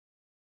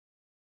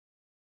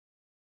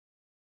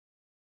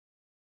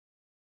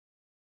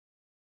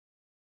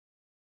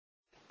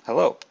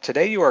Hello,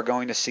 today you are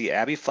going to see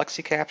ABBYY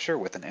Flexicapture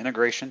with an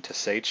integration to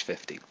Sage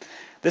 50.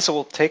 This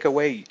will take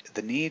away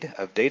the need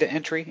of data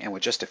entry, and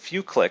with just a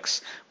few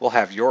clicks, we'll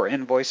have your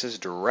invoices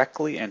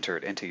directly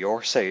entered into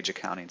your Sage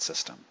accounting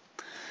system.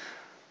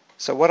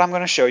 So what I'm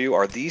going to show you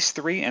are these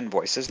three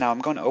invoices. Now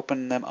I'm going to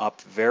open them up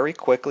very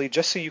quickly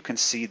just so you can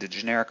see the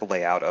generic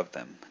layout of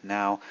them.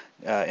 Now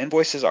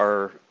invoices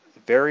are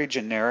very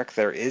generic.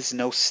 There is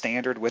no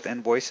standard with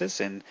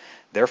invoices, and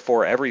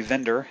therefore every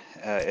vendor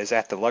is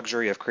at the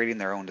luxury of creating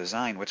their own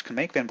design, which can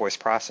make invoice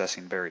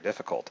processing very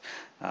difficult.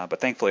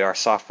 But thankfully our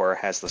software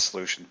has the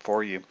solution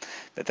for you.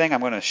 The thing I'm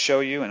going to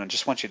show you, and I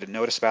just want you to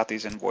notice about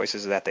these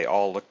invoices, is that they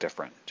all look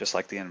different, just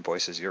like the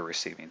invoices you're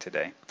receiving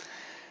today.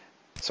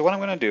 So what I'm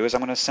going to do is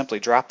I'm going to simply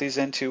drop these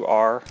into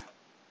our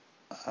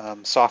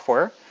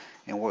software,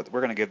 and we're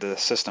going to give the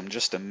system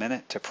just a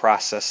minute to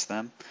process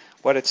them.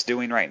 What it's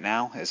doing right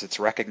now is it's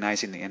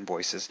recognizing the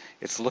invoices.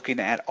 It's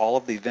looking at all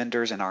of the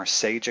vendors in our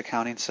Sage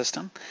accounting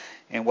system,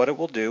 and what it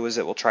will do is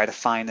it will try to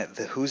find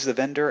who's the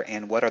vendor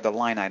and what are the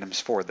line items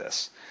for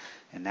this.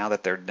 And now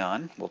that they're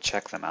done, we'll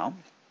check them out.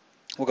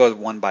 We'll go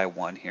one by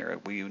one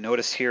here. We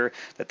notice here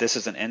that this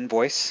is an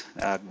invoice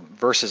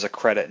versus a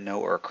credit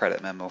note or a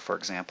credit memo, for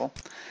example.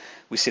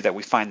 We see that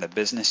we find the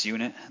business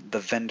unit,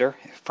 the vendor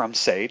from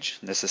Sage.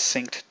 This is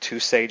synced to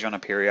Sage on a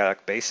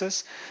periodic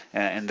basis,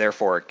 and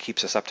therefore it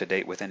keeps us up to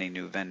date with any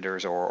new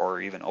vendors or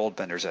even old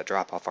vendors that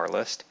drop off our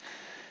list.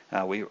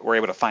 We're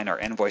able to find our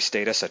invoice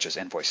data, such as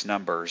invoice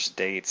numbers,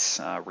 dates,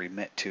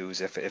 remit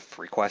tos if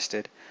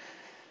requested.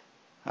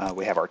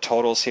 We have our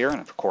totals here,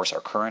 and of course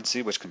our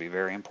currency, which can be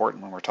very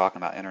important when we're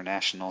talking about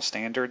international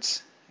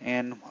standards.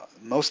 And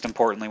most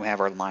importantly, we have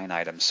our line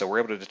items. So we're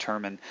able to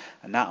determine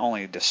not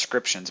only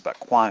descriptions, but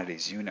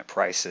quantities, unit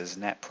prices,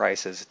 net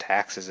prices,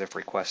 taxes if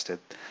requested,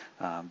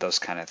 those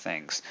kind of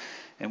things.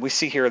 And we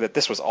see here that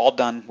this was all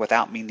done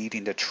without me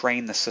needing to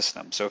train the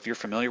system. So if you're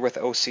familiar with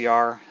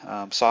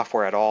OCR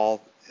software at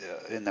all,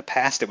 in the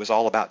past it was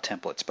all about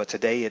templates, but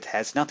today it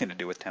has nothing to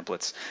do with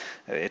templates.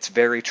 It's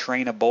very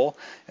trainable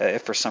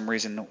if for some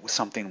reason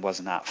something was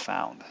not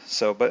found.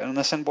 So, but in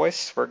this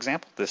invoice, for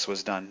example, this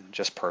was done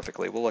just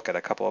perfectly. We'll look at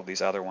a couple of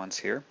these other ones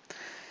here.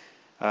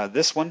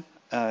 This one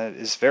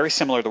is very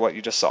similar to what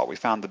you just saw. We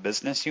found the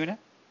business unit.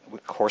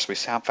 Of course, we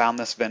found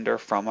this vendor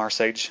from our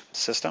Sage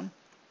system,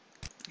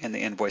 and the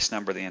invoice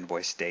number, the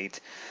invoice date,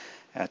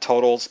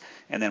 totals,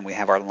 and then we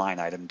have our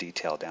line item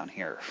detail down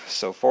here.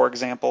 So for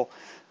example,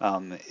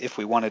 if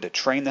we wanted to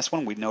train this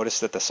one, we'd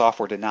notice that the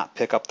software did not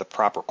pick up the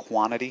proper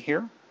quantity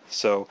here.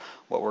 So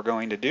what we're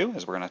going to do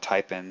is we're going to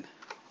type in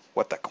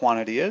what the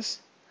quantity is,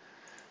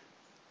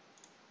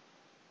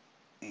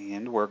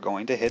 and we're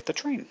going to hit the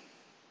train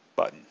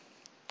button.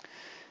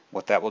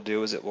 What that will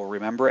do is it will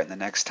remember it, and the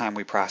next time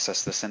we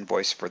process this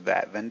invoice for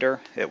that vendor,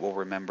 it will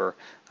remember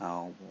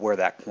where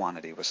that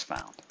quantity was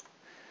found.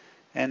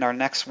 And our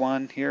next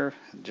one here,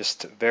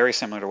 just very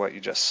similar to what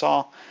you just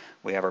saw,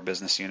 we have our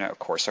business unit, of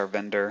course our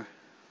vendor,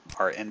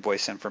 our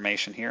invoice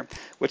information here,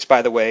 which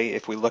by the way,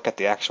 if we look at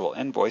the actual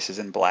invoice, is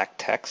in black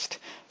text,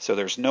 so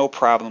there's no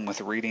problem with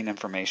reading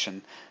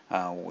information.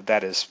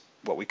 That is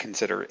what we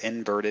consider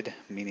inverted,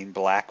 meaning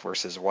black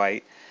versus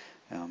white.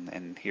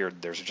 And here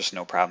there's just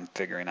no problem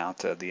figuring out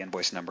the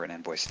invoice number and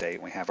invoice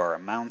date. We have our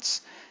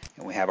amounts,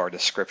 and we have our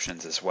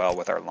descriptions as well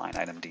with our line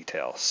item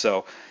details.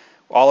 So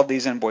all of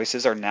these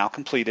invoices are now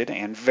completed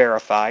and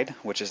verified,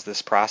 which is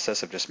this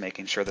process of just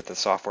making sure that the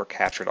software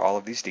captured all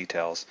of these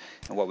details.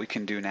 And what we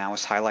can do now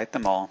is highlight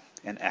them all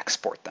and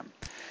export them.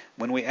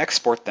 When we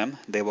export them,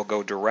 they will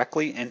go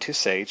directly into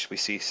Sage. We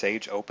see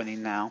Sage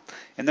opening now,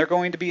 and they're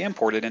going to be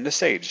imported into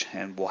Sage,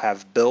 and we'll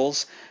have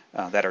bills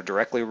that are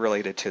directly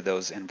related to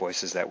those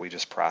invoices that we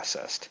just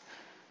processed.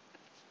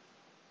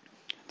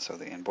 So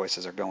the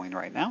invoices are going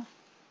right now.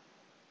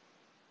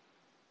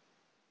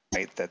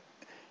 Right, that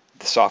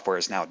the software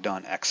is now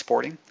done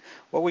exporting.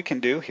 What we can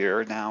do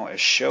here now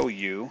is show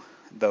you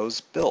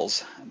those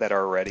bills that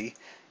are ready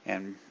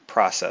and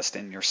processed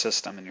in your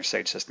system, in your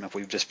Sage system. If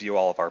we just view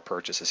all of our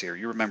purchases here,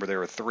 you remember there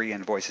were 3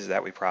 invoices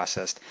that we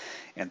processed,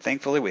 and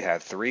thankfully we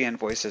have 3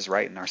 invoices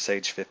right in our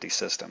Sage 50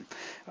 system.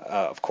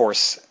 Of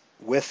course,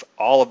 with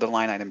all of the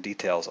line item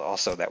details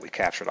also that we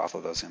captured off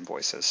of those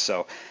invoices.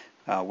 So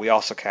we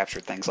also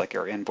captured things like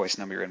your invoice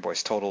number, your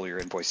invoice total, your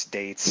invoice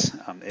dates.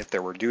 If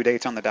there were due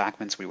dates on the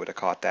documents, we would have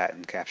caught that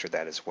and captured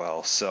that as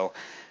well. So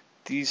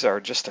these are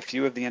just a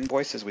few of the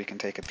invoices. We can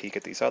take a peek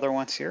at these other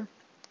ones here.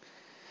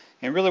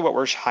 And really what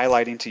we're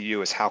highlighting to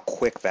you is how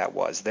quick that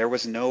was. There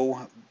was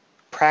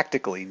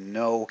practically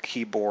no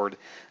keyboard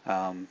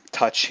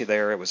touch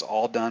there. It was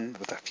all done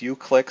with a few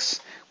clicks.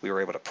 We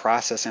were able to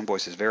process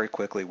invoices very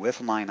quickly with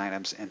line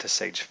items into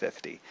Sage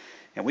 50.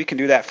 And we can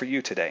do that for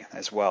you today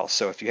as well.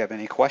 So if you have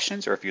any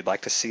questions, or if you'd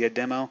like to see a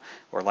demo,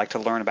 or like to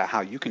learn about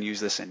how you can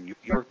use this in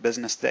your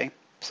business today,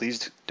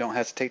 please don't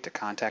hesitate to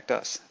contact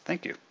us.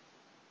 Thank you.